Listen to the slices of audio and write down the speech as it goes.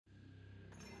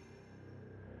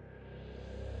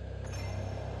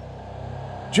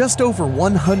Just over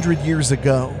 100 years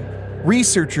ago,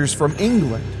 researchers from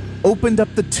England opened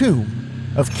up the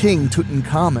tomb of King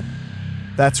Tutankhamun.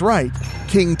 That's right,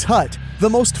 King Tut, the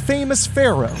most famous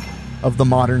pharaoh of the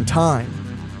modern time.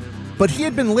 But he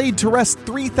had been laid to rest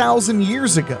 3,000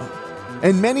 years ago,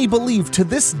 and many believe to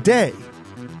this day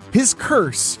his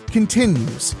curse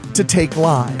continues to take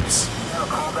lives.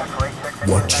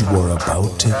 What you are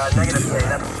about to hear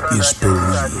is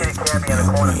believed to be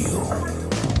real,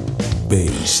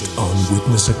 based on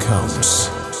witness accounts,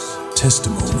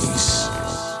 testimonies,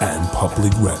 and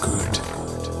public record.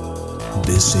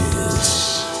 This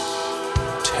is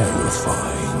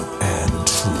terrifying and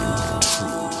true.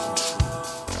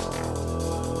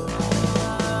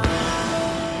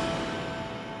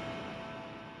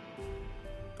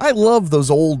 I love those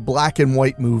old black and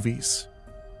white movies,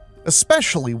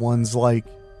 especially ones like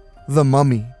The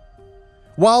Mummy.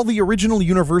 While the original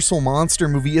Universal monster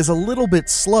movie is a little bit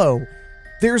slow,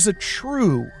 there's a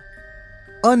true,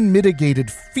 unmitigated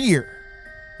fear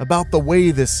about the way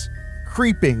this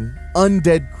creeping,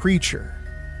 undead creature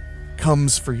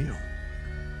comes for you.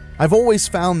 I've always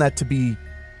found that to be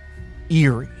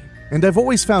eerie, and I've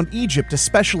always found Egypt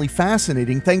especially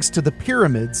fascinating thanks to the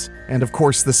pyramids and, of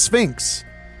course, the Sphinx.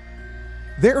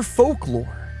 Their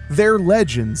folklore, their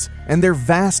legends, and their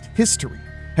vast history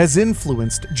has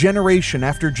influenced generation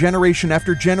after generation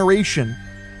after generation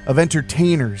of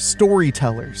entertainers,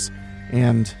 storytellers,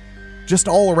 and just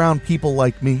all-around people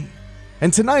like me.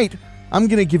 And tonight, I'm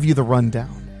going to give you the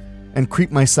rundown and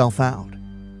creep myself out.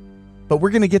 But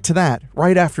we're going to get to that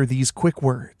right after these quick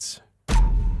words.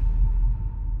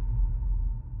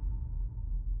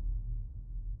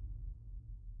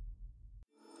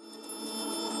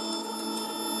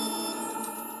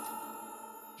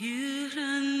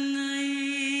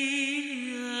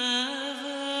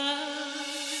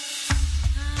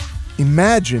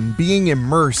 Imagine being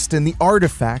immersed in the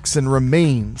artifacts and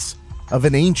remains of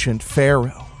an ancient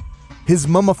pharaoh, his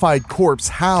mummified corpse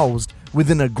housed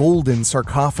within a golden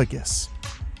sarcophagus,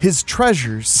 his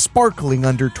treasures sparkling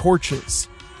under torches,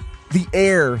 the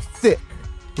air thick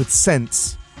with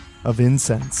scents of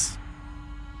incense,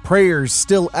 prayers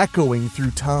still echoing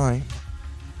through time,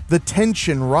 the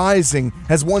tension rising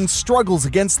as one struggles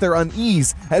against their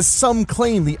unease as some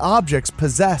claim the objects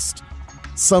possessed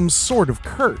some sort of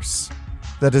curse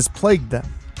that has plagued them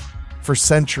for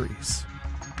centuries.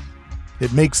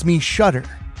 It makes me shudder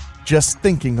just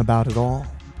thinking about it all.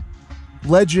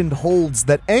 Legend holds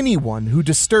that anyone who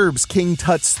disturbs King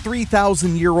Tut's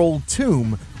 3,000-year-old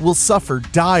tomb will suffer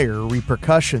dire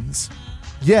repercussions.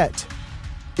 Yet,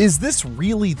 is this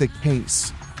really the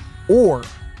case? Or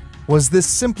was this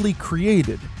simply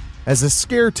created as a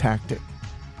scare tactic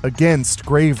against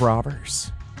grave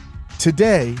robbers?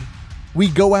 Today, we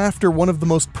go after one of the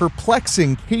most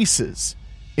perplexing cases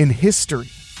in history.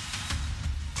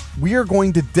 We are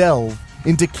going to delve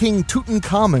into King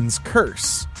Tutankhamun's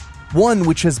curse, one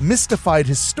which has mystified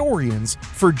historians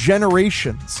for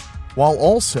generations, while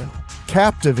also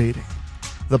captivating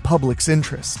the public's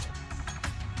interest.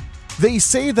 They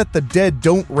say that the dead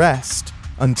don't rest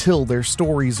until their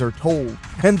stories are told,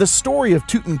 and the story of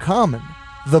Tutankhamun,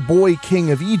 the boy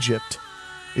king of Egypt,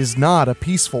 is not a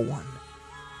peaceful one.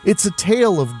 It's a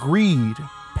tale of greed,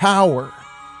 power,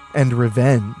 and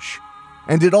revenge,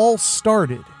 and it all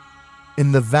started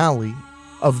in the Valley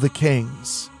of the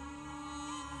Kings.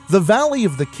 The Valley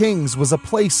of the Kings was a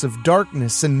place of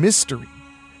darkness and mystery,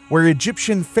 where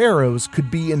Egyptian pharaohs could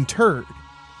be interred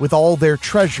with all their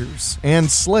treasures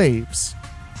and slaves.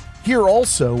 Here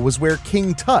also was where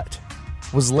King Tut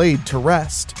was laid to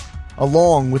rest,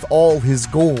 along with all his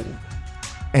gold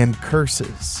and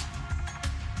curses.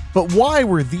 But why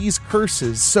were these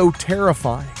curses so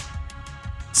terrifying?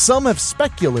 Some have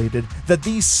speculated that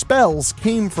these spells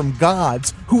came from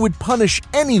gods who would punish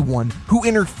anyone who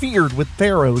interfered with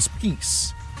Pharaoh's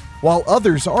peace, while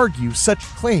others argue such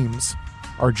claims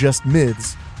are just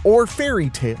myths or fairy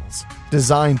tales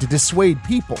designed to dissuade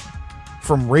people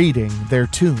from raiding their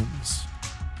tombs.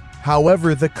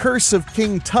 However, the curse of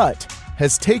King Tut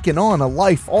has taken on a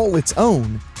life all its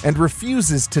own and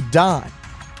refuses to die,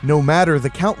 no matter the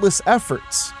countless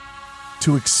efforts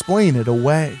to explain it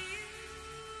away.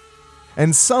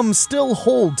 And some still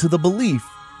hold to the belief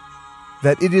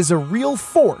that it is a real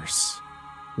force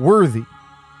worthy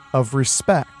of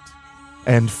respect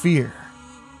and fear.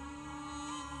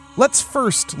 Let's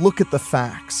first look at the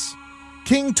facts.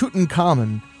 King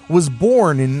Tutankhamun was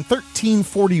born in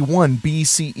 1341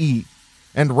 BCE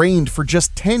and reigned for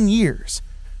just 10 years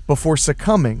before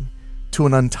succumbing to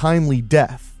an untimely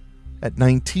death at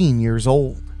 19 years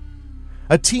old.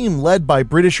 A team led by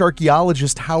British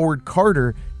archaeologist Howard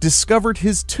Carter discovered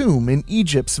his tomb in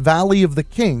Egypt's Valley of the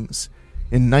Kings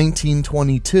in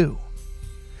 1922.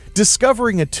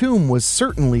 Discovering a tomb was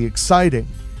certainly exciting,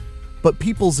 but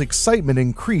people's excitement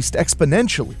increased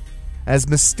exponentially as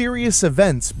mysterious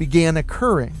events began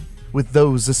occurring with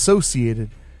those associated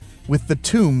with the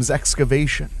tomb's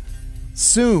excavation.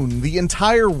 Soon, the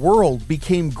entire world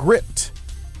became gripped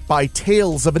by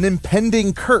tales of an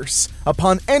impending curse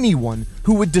upon anyone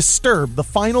who would disturb the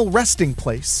final resting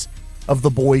place of the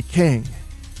boy king.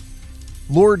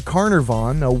 Lord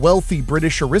Carnarvon, a wealthy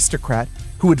British aristocrat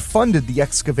who had funded the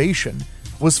excavation,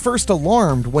 was first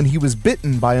alarmed when he was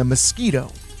bitten by a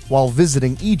mosquito while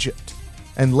visiting Egypt,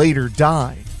 and later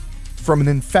died from an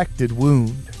infected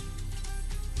wound.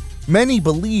 Many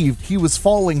believed he was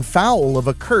falling foul of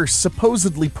a curse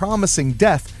supposedly promising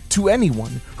death to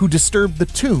anyone who disturbed the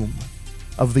tomb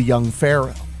of the young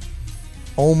pharaoh.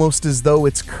 Almost as though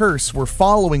its curse were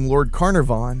following Lord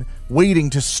Carnarvon, waiting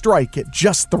to strike at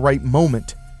just the right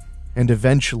moment, and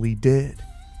eventually did.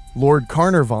 Lord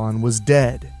Carnarvon was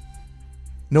dead.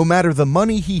 No matter the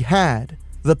money he had,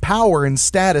 the power and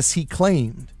status he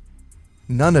claimed,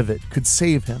 none of it could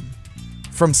save him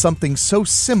from something so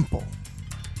simple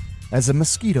as a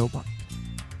mosquito bite.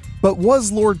 But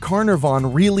was Lord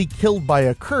Carnarvon really killed by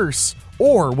a curse,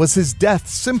 or was his death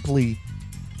simply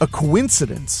a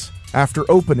coincidence after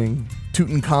opening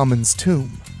Tutankhamun's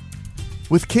tomb?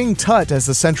 With King Tut as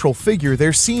the central figure,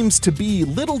 there seems to be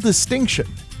little distinction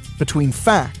between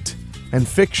fact and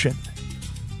fiction.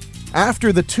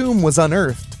 After the tomb was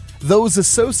unearthed, those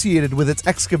associated with its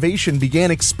excavation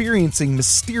began experiencing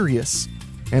mysterious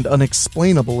and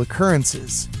unexplainable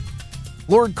occurrences.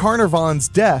 Lord Carnarvon's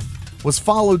death was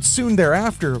followed soon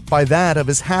thereafter by that of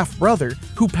his half-brother,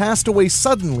 who passed away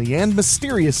suddenly and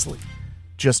mysteriously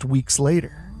just weeks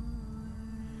later.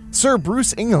 Sir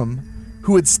Bruce Ingham,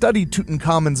 who had studied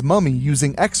Tutankhamun's mummy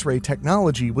using X-ray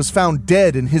technology, was found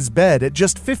dead in his bed at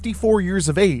just 54 years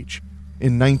of age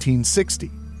in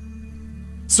 1960.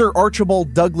 Sir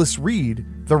Archibald Douglas Reed,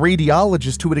 the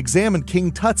radiologist who had examined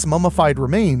King Tut's mummified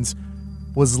remains,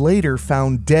 was later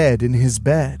found dead in his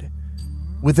bed,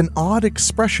 with an odd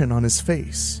expression on his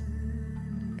face,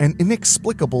 an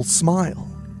inexplicable smile,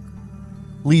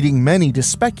 leading many to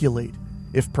speculate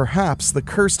if perhaps the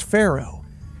cursed pharaoh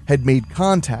had made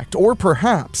contact, or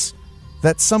perhaps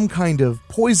that some kind of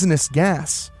poisonous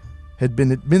gas had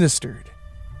been administered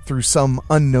through some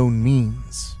unknown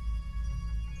means.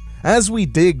 As we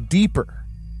dig deeper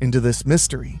into this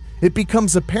mystery, it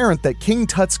becomes apparent that King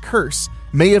Tut's curse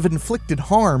may have inflicted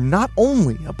harm not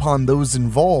only upon those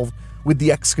involved with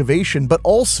the excavation, but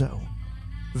also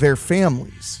their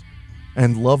families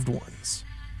and loved ones.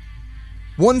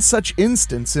 One such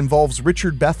instance involves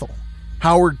Richard Bethel,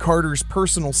 Howard Carter's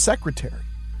personal secretary,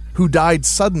 who died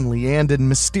suddenly and in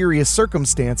mysterious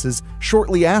circumstances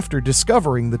shortly after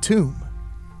discovering the tomb.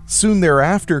 Soon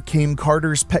thereafter came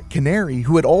Carter's pet canary,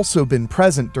 who had also been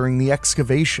present during the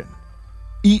excavation,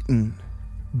 eaten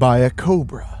by a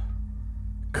cobra.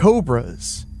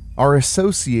 Cobras are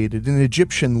associated in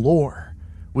Egyptian lore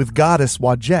with goddess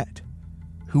Wadjet,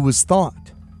 who was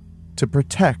thought to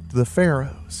protect the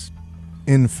pharaohs.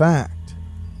 In fact,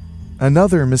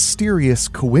 another mysterious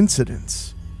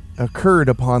coincidence occurred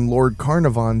upon Lord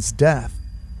Carnarvon's death,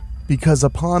 because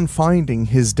upon finding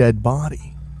his dead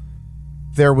body,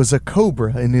 there was a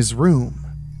cobra in his room,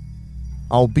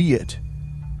 albeit,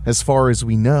 as far as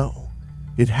we know,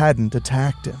 it hadn't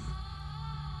attacked him.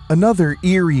 Another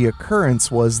eerie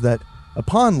occurrence was that,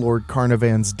 upon Lord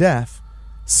Carnarvon's death,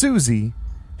 Susie,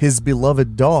 his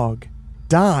beloved dog,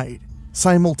 died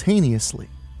simultaneously,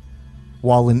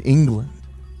 while in England,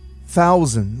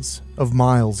 thousands of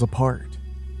miles apart.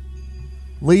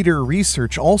 Later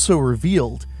research also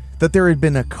revealed that there had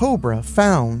been a cobra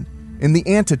found in the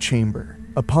antechamber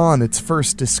upon its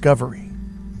first discovery.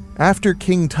 After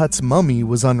King Tut's mummy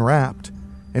was unwrapped,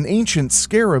 an ancient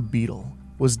scarab beetle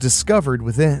was discovered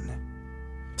within.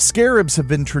 Scarabs have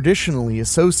been traditionally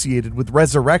associated with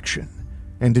resurrection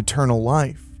and eternal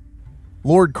life.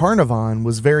 Lord Carnarvon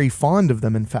was very fond of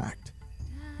them, in fact,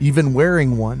 even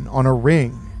wearing one on a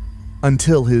ring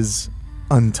until his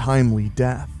untimely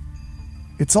death.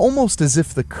 It's almost as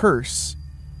if the curse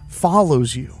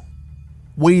follows you,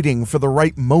 waiting for the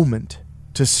right moment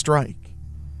to strike.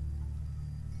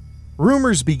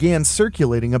 Rumors began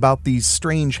circulating about these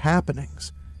strange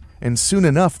happenings, and soon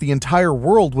enough the entire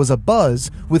world was abuzz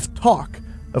with talk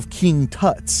of King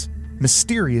Tut's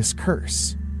mysterious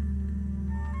curse.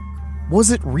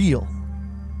 Was it real,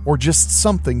 or just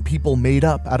something people made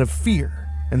up out of fear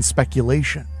and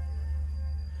speculation?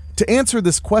 To answer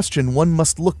this question, one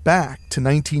must look back to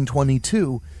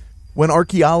 1922, when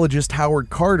archaeologist Howard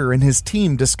Carter and his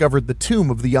team discovered the tomb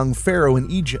of the young pharaoh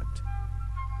in Egypt.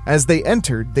 As they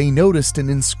entered, they noticed an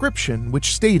inscription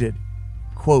which stated,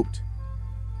 quote,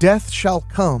 "Death shall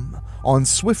come on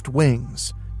swift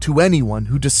wings to anyone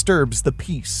who disturbs the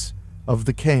peace of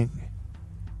the king."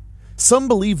 Some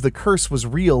believe the curse was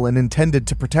real and intended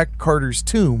to protect Carter's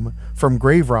tomb from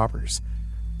grave robbers.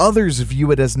 Others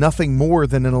view it as nothing more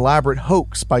than an elaborate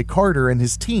hoax by Carter and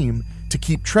his team to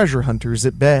keep treasure hunters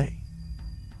at bay.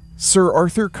 Sir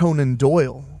Arthur Conan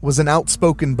Doyle was an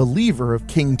outspoken believer of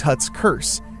King Tut's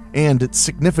curse and its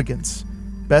significance.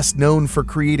 Best known for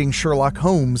creating Sherlock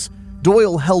Holmes,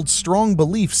 Doyle held strong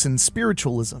beliefs in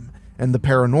spiritualism and the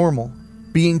paranormal,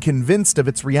 being convinced of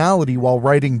its reality while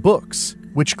writing books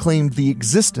which claimed the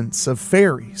existence of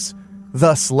fairies,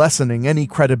 thus lessening any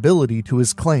credibility to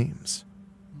his claims.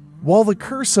 While the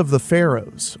Curse of the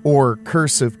Pharaohs, or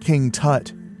Curse of King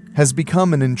Tut, has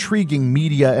become an intriguing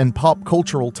media and pop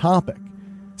cultural topic,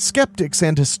 skeptics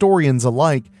and historians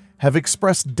alike have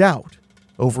expressed doubt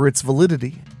over its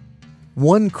validity.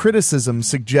 One criticism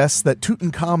suggests that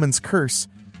Tutankhamun's curse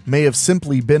may have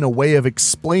simply been a way of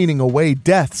explaining away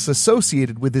deaths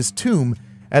associated with his tomb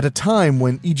at a time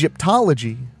when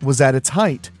Egyptology was at its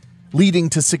height, leading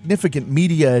to significant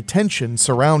media attention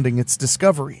surrounding its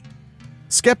discovery.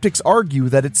 Skeptics argue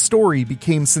that its story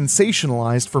became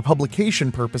sensationalized for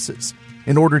publication purposes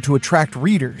in order to attract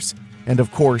readers and,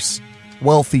 of course,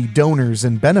 wealthy donors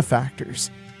and benefactors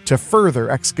to further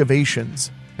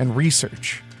excavations and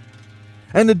research.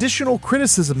 An additional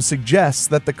criticism suggests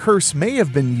that the curse may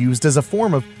have been used as a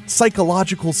form of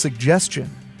psychological suggestion,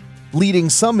 leading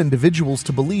some individuals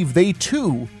to believe they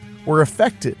too were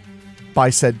affected by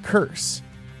said curse.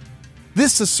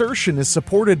 This assertion is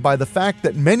supported by the fact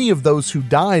that many of those who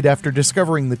died after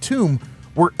discovering the tomb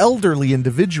were elderly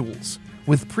individuals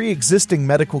with pre-existing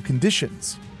medical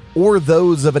conditions, or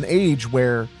those of an age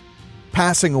where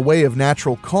passing away of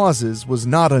natural causes was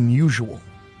not unusual.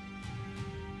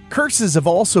 Curses have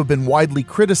also been widely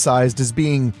criticized as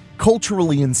being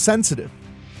culturally insensitive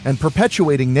and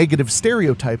perpetuating negative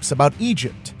stereotypes about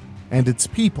Egypt and its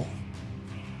people.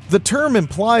 The term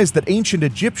implies that ancient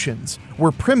Egyptians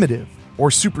were primitive or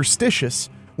superstitious,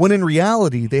 when in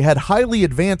reality they had highly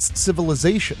advanced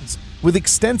civilizations with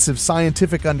extensive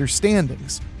scientific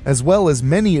understandings, as well as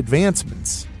many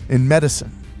advancements in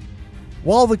medicine.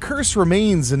 While the curse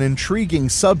remains an intriguing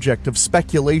subject of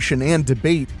speculation and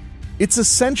debate, it's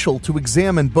essential to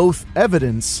examine both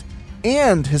evidence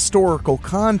and historical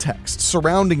context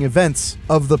surrounding events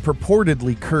of the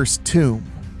purportedly cursed tomb.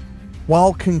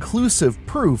 While conclusive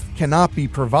proof cannot be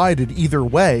provided either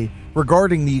way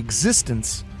regarding the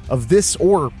existence of this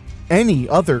or any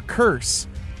other curse,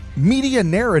 media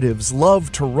narratives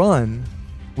love to run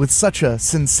with such a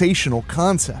sensational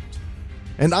concept.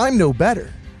 And I'm no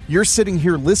better. You're sitting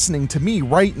here listening to me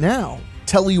right now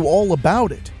tell you all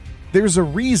about it. There's a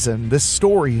reason this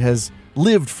story has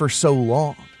lived for so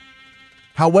long.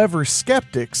 However,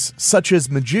 skeptics such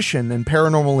as magician and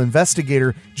paranormal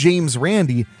investigator James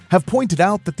Randi have pointed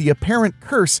out that the apparent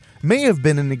curse may have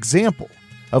been an example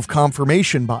of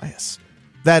confirmation bias.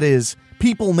 That is,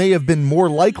 people may have been more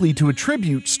likely to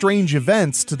attribute strange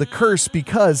events to the curse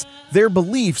because their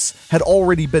beliefs had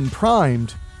already been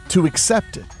primed to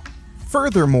accept it.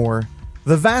 Furthermore,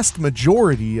 the vast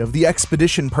majority of the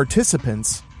expedition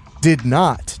participants did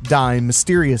not die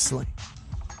mysteriously.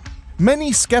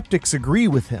 Many skeptics agree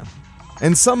with him,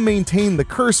 and some maintain the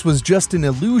curse was just an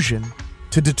illusion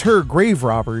to deter grave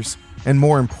robbers and,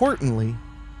 more importantly,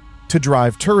 to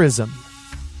drive tourism.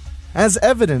 As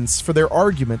evidence for their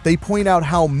argument, they point out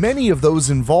how many of those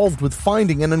involved with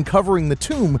finding and uncovering the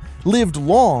tomb lived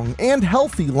long and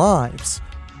healthy lives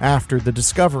after the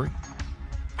discovery.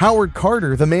 Howard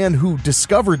Carter, the man who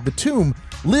discovered the tomb,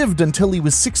 lived until he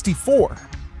was 64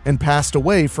 and passed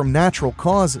away from natural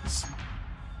causes.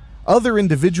 Other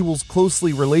individuals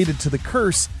closely related to the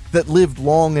curse that lived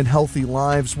long and healthy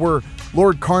lives were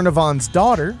Lord Carnarvon's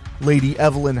daughter, Lady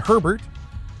Evelyn Herbert,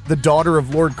 the daughter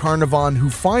of Lord Carnarvon who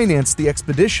financed the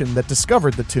expedition that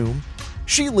discovered the tomb.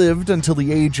 She lived until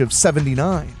the age of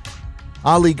 79.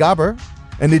 Ali Gabr,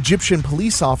 an Egyptian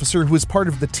police officer who was part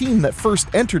of the team that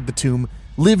first entered the tomb,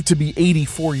 lived to be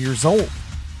 84 years old.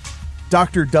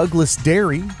 Dr. Douglas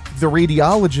Derry, the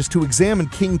radiologist who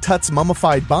examined King Tut's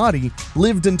mummified body,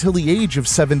 lived until the age of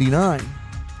 79.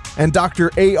 And Dr.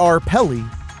 A.R. Pelly,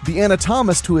 the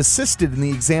anatomist who assisted in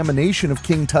the examination of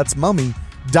King Tut's mummy,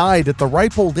 died at the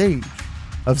ripe old age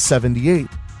of 78.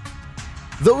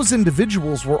 Those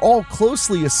individuals were all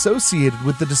closely associated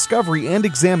with the discovery and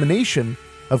examination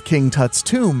of King Tut's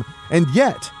tomb, and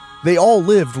yet they all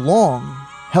lived long,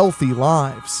 healthy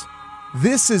lives.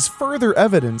 This is further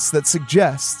evidence that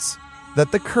suggests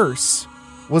that the curse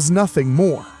was nothing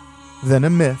more than a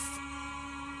myth.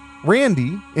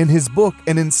 Randy, in his book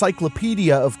An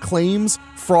Encyclopedia of Claims,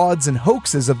 Frauds, and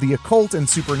Hoaxes of the Occult and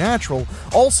Supernatural,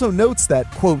 also notes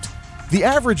that, quote, the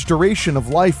average duration of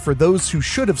life for those who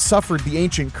should have suffered the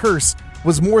ancient curse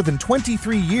was more than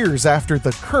 23 years after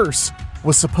the curse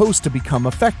was supposed to become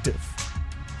effective.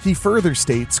 He further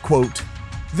states, quote,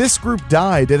 this group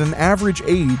died at an average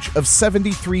age of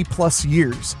 73 plus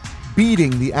years,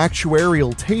 beating the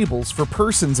actuarial tables for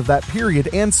persons of that period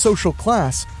and social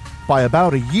class by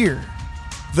about a year.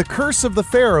 The curse of the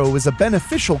pharaoh is a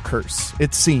beneficial curse,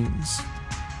 it seems.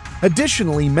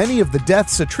 Additionally, many of the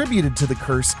deaths attributed to the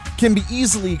curse can be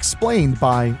easily explained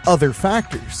by other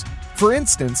factors. For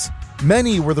instance,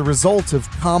 many were the result of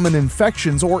common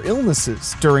infections or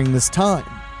illnesses during this time.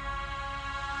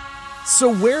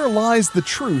 So where lies the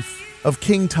truth of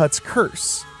King Tut's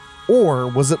curse? Or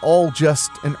was it all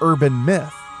just an urban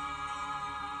myth?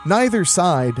 Neither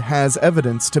side has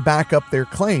evidence to back up their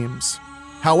claims.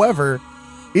 However,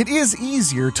 it is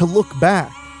easier to look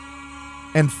back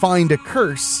and find a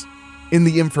curse in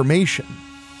the information,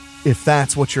 if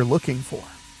that's what you're looking for.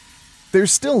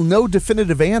 There's still no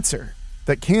definitive answer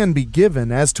that can be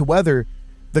given as to whether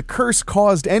the curse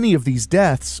caused any of these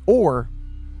deaths or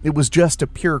it was just a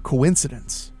pure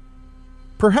coincidence.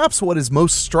 Perhaps what is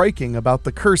most striking about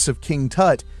the Curse of King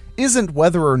Tut isn't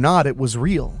whether or not it was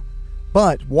real,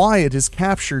 but why it has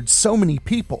captured so many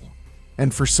people,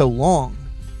 and for so long.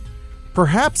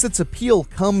 Perhaps its appeal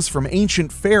comes from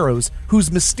ancient pharaohs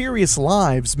whose mysterious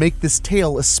lives make this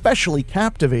tale especially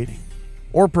captivating.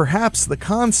 Or perhaps the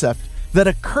concept that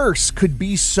a curse could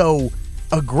be so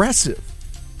aggressive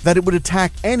that it would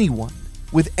attack anyone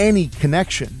with any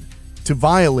connection to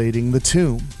violating the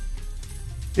tomb.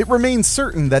 It remains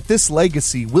certain that this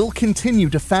legacy will continue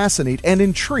to fascinate and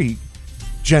intrigue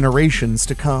generations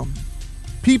to come.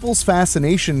 People's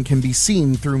fascination can be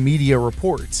seen through media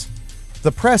reports.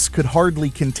 The press could hardly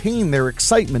contain their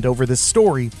excitement over this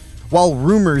story, while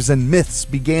rumors and myths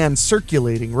began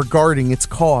circulating regarding its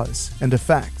cause and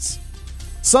effects.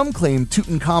 Some claimed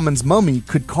Tutankhamun's mummy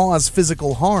could cause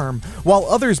physical harm, while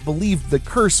others believed the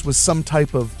curse was some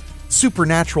type of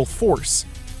supernatural force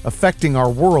affecting our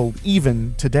world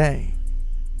even today.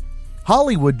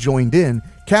 Hollywood joined in,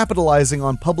 capitalizing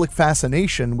on public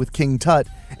fascination with King Tut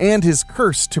and his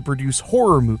curse to produce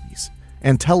horror movies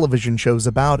and television shows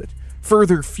about it,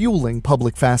 further fueling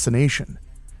public fascination.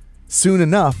 Soon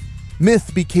enough,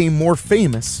 myth became more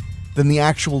famous than the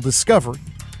actual discovery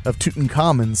of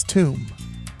Tutankhamun's tomb.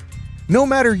 No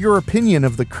matter your opinion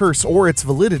of the curse or its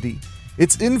validity,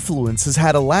 its influence has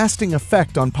had a lasting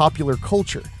effect on popular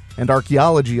culture and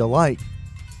archaeology alike.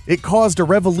 It caused a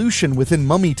revolution within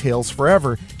mummy tales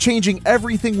forever, changing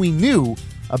everything we knew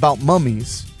about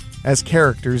mummies as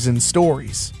characters in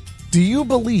stories. Do you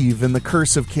believe in the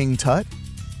Curse of King Tut?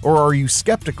 Or are you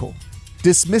skeptical,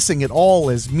 dismissing it all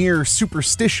as mere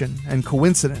superstition and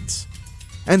coincidence?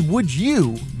 And would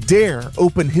you dare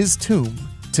open his tomb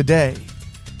today,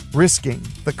 risking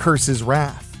the curse's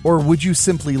wrath? Or would you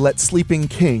simply let sleeping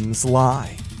kings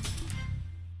lie?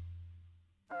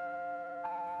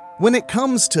 When it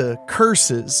comes to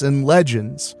curses and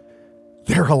legends,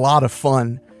 they're a lot of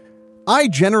fun. I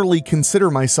generally consider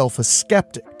myself a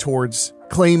skeptic towards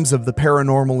claims of the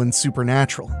paranormal and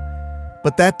supernatural.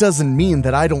 But that doesn't mean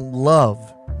that I don't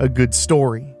love a good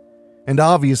story. And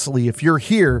obviously, if you're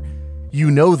here, you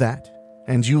know that,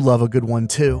 and you love a good one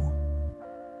too.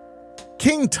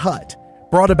 King Tut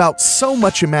brought about so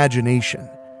much imagination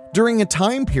during a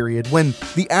time period when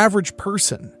the average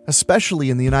person, especially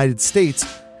in the United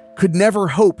States, could never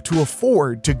hope to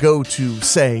afford to go to,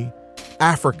 say,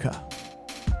 Africa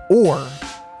or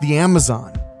the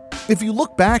Amazon. If you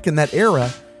look back in that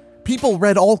era, people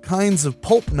read all kinds of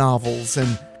pulp novels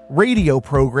and radio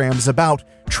programs about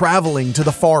traveling to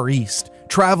the Far East,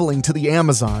 traveling to the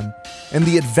Amazon, and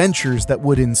the adventures that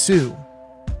would ensue.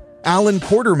 Alan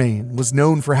Quatermain was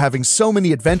known for having so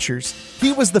many adventures.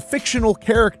 He was the fictional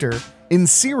character in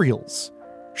serials,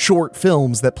 short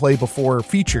films that play before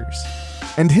features.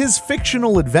 And his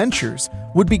fictional adventures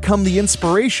would become the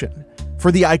inspiration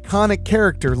for the iconic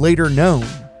character later known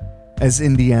as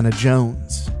Indiana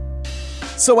Jones.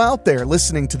 So out there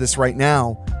listening to this right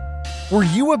now, were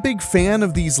you a big fan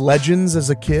of these legends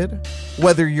as a kid?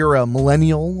 Whether you're a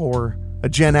millennial or a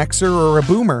Gen Xer or a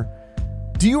boomer,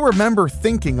 do you remember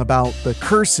thinking about the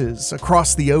curses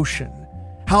across the ocean?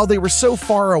 How they were so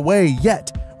far away,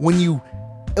 yet when you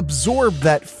absorbed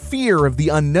that fear of the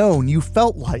unknown, you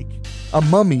felt like a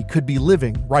mummy could be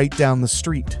living right down the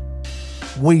street,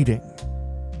 waiting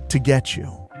to get you.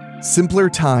 Simpler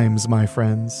times, my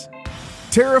friends.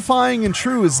 Terrifying and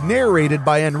True is narrated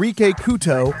by Enrique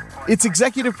Couto. It's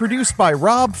executive produced by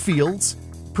Rob Fields.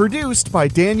 Produced by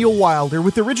Daniel Wilder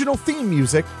with original theme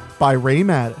music by Ray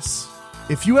Mattis.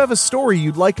 If you have a story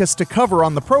you'd like us to cover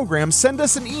on the program, send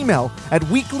us an email at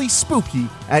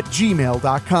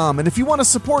weeklyspooky@gmail.com. And if you want to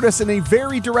support us in a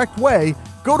very direct way,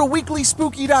 go to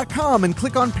weeklyspooky.com and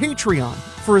click on Patreon.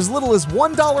 For as little as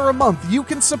 $1 a month, you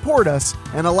can support us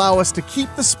and allow us to keep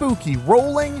the spooky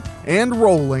rolling and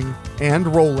rolling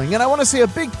and rolling. And I want to say a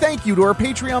big thank you to our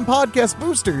Patreon podcast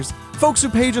boosters, folks who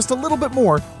pay just a little bit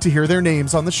more to hear their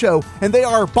names on the show. And they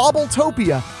are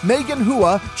Bobbletopia, Megan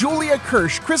Hua, Julia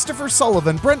Kirsch, Christopher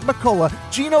Sullivan, Brent McCullough,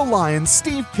 Gino Lyons,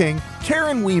 Steve King,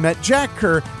 Karen Weemet, Jack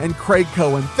Kerr, and Craig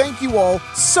Cohen. Thank you all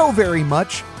so very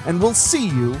much, and we'll see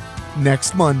you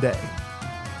next Monday.